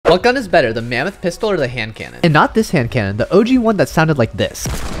What gun is better, the Mammoth pistol or the hand cannon? And not this hand cannon, the OG one that sounded like this.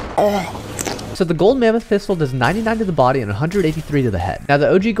 So the gold Mammoth pistol does 99 to the body and 183 to the head. Now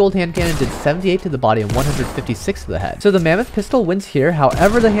the OG gold hand cannon did 78 to the body and 156 to the head. So the Mammoth pistol wins here,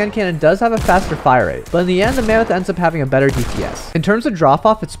 however the hand cannon does have a faster fire rate. But in the end, the Mammoth ends up having a better DPS. In terms of drop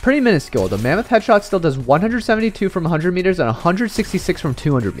off, it's pretty minuscule. The Mammoth headshot still does 172 from 100 meters and 166 from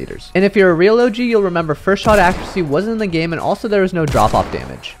 200 meters. And if you're a real OG, you'll remember first shot accuracy wasn't in the game and also there was no drop off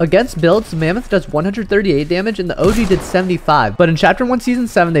damage. Against builds, the Mammoth does 138 damage and the OG did 75. But in Chapter 1 Season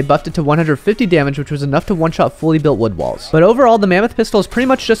 7, they buffed it to 150 damage, which was enough to one-shot fully built wood walls. But overall, the Mammoth pistol is pretty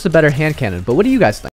much just a better hand cannon, but what do you guys think?